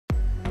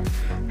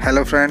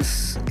Hello friends,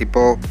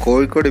 ഇപ്പോൾ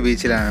Kozhikode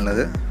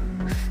ബീച്ചിലാണുള്ളത്.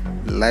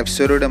 Life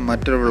സ്റ്റോറിയുടെ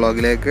മറ്റൊരു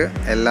വ്ളോഗിലേക്ക്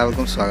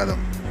എല്ലാവർക്കും സ്വാഗതം.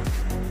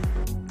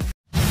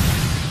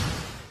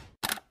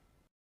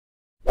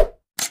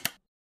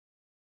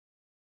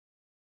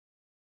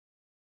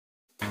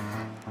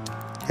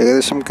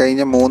 ഏകദേശം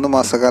കഴിഞ്ഞ 3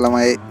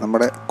 മാസക്കാലമായി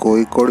നമ്മുടെ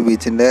കോഴിക്കോട്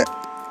ബീച്ചിൻ്റെ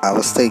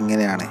അവസ്ഥ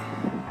ഇങ്ങനെയാണ്.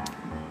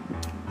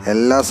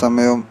 എല്ലാ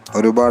സമയവും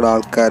ഒരുപാട്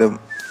ആൾക്കാരും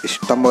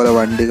ഇഷ്ടംപോലെ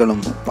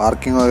വണ്ടികളും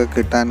പാർക്കിങ്ങൊക്കെ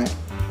കിട്ടാൻ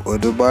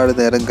ഒരുപാട്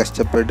നേരം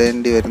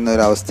കഷ്ടപ്പെടേണ്ടി വരുന്ന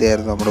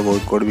ഒരവസ്ഥയായിരുന്നു നമ്മുടെ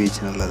കോഴിക്കോട്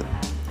ബീച്ചിനുള്ളത്.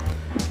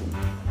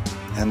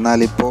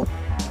 എന്നാലിപ്പോൾ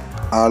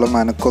ആളും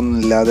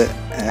അനക്കൊന്നുമില്ലാതെ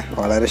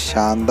വളരെ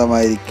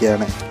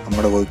ശാന്തമായിരിക്കുകയാണ്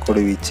നമ്മുടെ കോഴിക്കോട്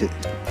ബീച്ച്.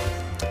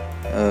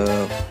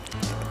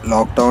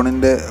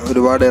 ലോക്ക്ഡൗണിൻ്റെ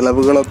ഒരുപാട്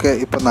ഇളവുകളൊക്കെ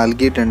ഇപ്പോൾ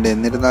നൽകിയിട്ടുണ്ട്.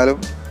 എന്നിരുന്നാലും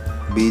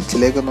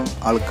ബീച്ചിലേക്കൊന്നും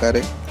ആൾക്കാർ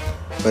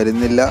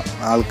വരുന്നില്ല.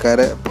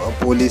 ആൾക്കാരെ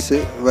പോലീസ്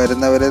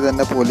വരുന്നവരെ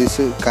തന്നെ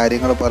പോലീസ്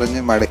കാര്യങ്ങൾ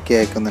പറഞ്ഞ് മടക്കി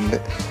അയക്കുന്നുണ്ട്.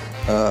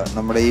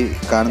 നമ്മുടെ ഈ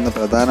കാണുന്ന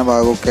പ്രധാന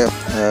ഭാഗമൊക്കെ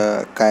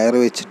കയറ്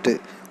വെച്ചിട്ട്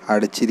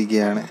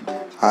അടച്ചിരിക്കുകയാണ്.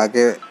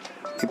 ആകെ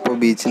ഇപ്പോൾ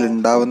ബീച്ചിൽ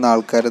ഉണ്ടാവുന്ന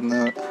ആൾക്കാരെന്ന്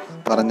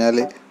പറഞ്ഞാൽ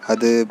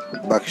അത്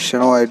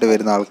ഭക്ഷണമായിട്ട്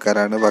വരുന്ന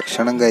ആൾക്കാരാണ്.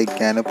 ഭക്ഷണം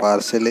കഴിക്കാൻ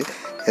പാർസൽ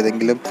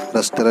ഏതെങ്കിലും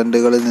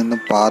റെസ്റ്റോറൻറ്റുകളിൽ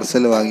നിന്നും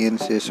പാർസൽ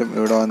വാങ്ങിയതിന് ശേഷം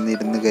ഇവിടെ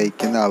വന്നിരുന്ന്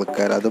കഴിക്കുന്ന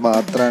ആൾക്കാർ. അത്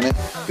മാത്രമാണ്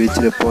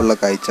ബീച്ചിലിപ്പോൾ ഉള്ള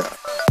കാഴ്ച.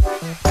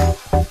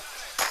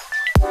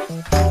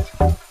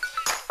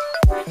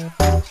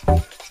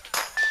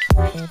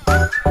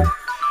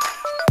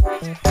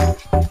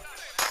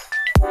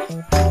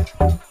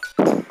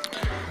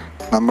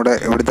 നമ്മുടെ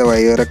ഇവിടുത്തെ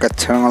വൈകുന്നേര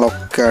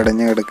കച്ചവടങ്ങളൊക്കെ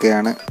അടഞ്ഞു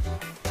കിടക്കുകയാണ്.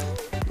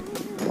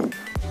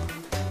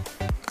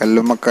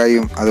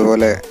 കല്ലുമ്മക്കായും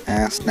അതുപോലെ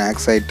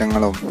സ്നാക്സ്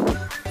ഐറ്റങ്ങളും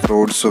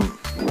ഫ്രൂട്ട്സും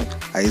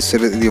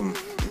ഐസ്ക്രീം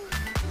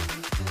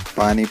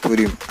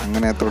പാനിപ്പൂരിയും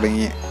അങ്ങനെ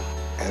തുടങ്ങി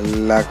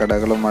എല്ലാ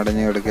കടകളും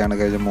അടഞ്ഞു കിടക്കുകയാണ്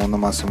കഴിഞ്ഞ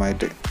 3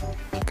 മാസമായിട്ട്.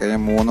 കഴിഞ്ഞ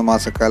 3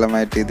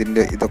 മാസക്കാലമായിട്ട്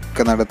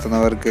ഇതൊക്കെ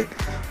നടത്തുന്നവർക്ക്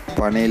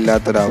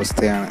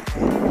പണിയില്ലാത്തൊരവസ്ഥയാണ്.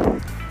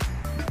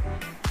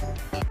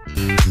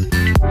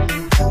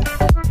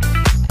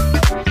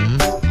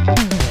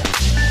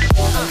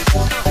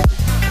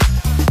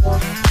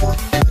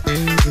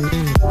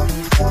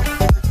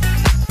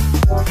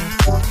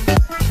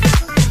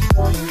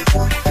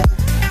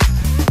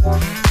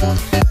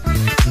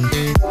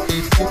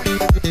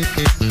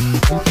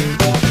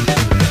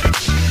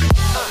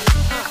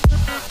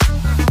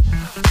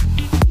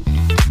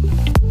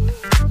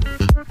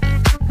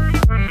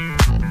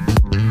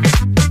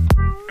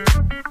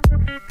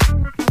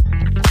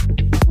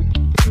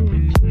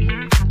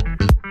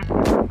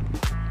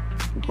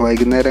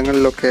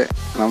 വൈകുന്നേരങ്ങളിലൊക്കെ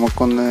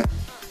നമുക്കൊന്ന്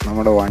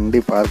നമ്മുടെ വണ്ടി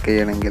പാർക്ക്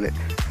ചെയ്യണമെങ്കിൽ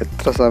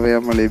എത്ര സമയം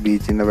നമ്മൾ ഈ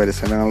ബീച്ചിൻ്റെ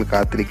പരിസരങ്ങൾ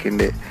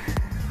കാത്തിരിക്കേണ്ട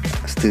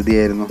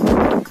സ്ഥിതിയായിരുന്നു.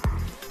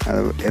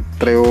 അത്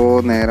എത്രയോ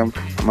നേരം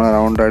നമ്മൾ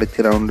റൗണ്ട്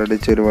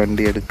അടിച്ച് ഒരു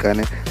വണ്ടി എടുക്കാൻ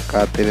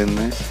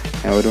കാത്തിരുന്ന്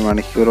 1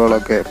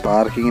 മണിക്കൂറോളമൊക്കെ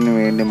പാർക്കിങ്ങിന്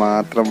വേണ്ടി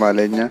മാത്രം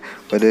വലഞ്ഞ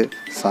ഒരു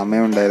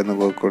സമയമുണ്ടായിരുന്നു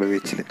കോഴിക്കോട്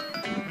ബീച്ചിൽ.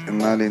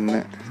 എന്നാൽ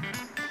ഇന്ന്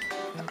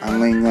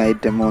അങ്ങ്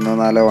ഇങ്ങായിട്ട്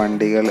 3-4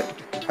 വണ്ടികൾ,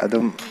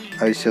 അതും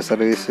അവശ്യ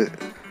സർവീസ്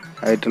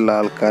ആയിട്ടുള്ള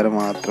ആൾക്കാർ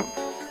മാത്രം,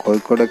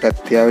 കോഴിക്കോടൊക്കെ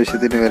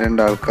അത്യാവശ്യത്തിന് വരേണ്ട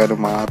ആൾക്കാർ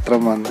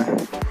മാത്രം വന്ന്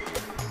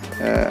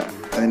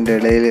അതിൻ്റെ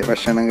ഇടയിൽ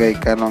ഭക്ഷണം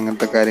കഴിക്കാനോ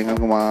അങ്ങനത്തെ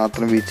കാര്യങ്ങൾക്ക്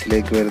മാത്രം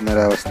ബീച്ചിലേക്ക്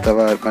വരുന്നൊരവസ്ഥ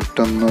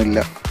മറ്റൊന്നുമില്ല.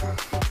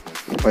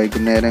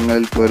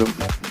 വൈകുന്നേരങ്ങളിൽ പോലും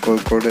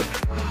കോഴിക്കോട്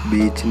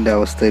ബീച്ചിൻ്റെ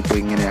അവസ്ഥ ഇപ്പോൾ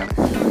ഇങ്ങനെയാണ്.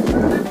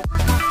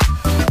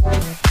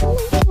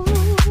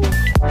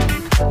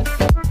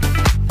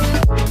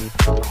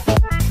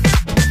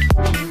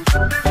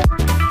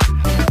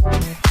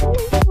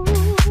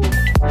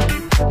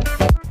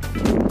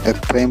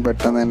 എത്രയും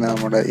പെട്ടെന്ന് തന്നെ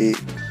നമ്മുടെ ഈ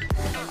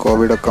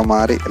കോവിഡൊക്കെ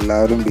മാറി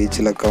എല്ലാവരും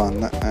ബീച്ചിലൊക്കെ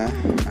വന്ന്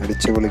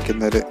അടിച്ചു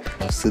പൊളിക്കുന്നൊരു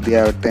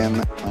സ്ഥിതിയാവട്ടെ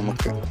എന്ന്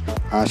നമുക്ക്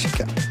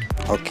ആശിക്കാം.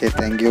 Okay,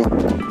 thank you.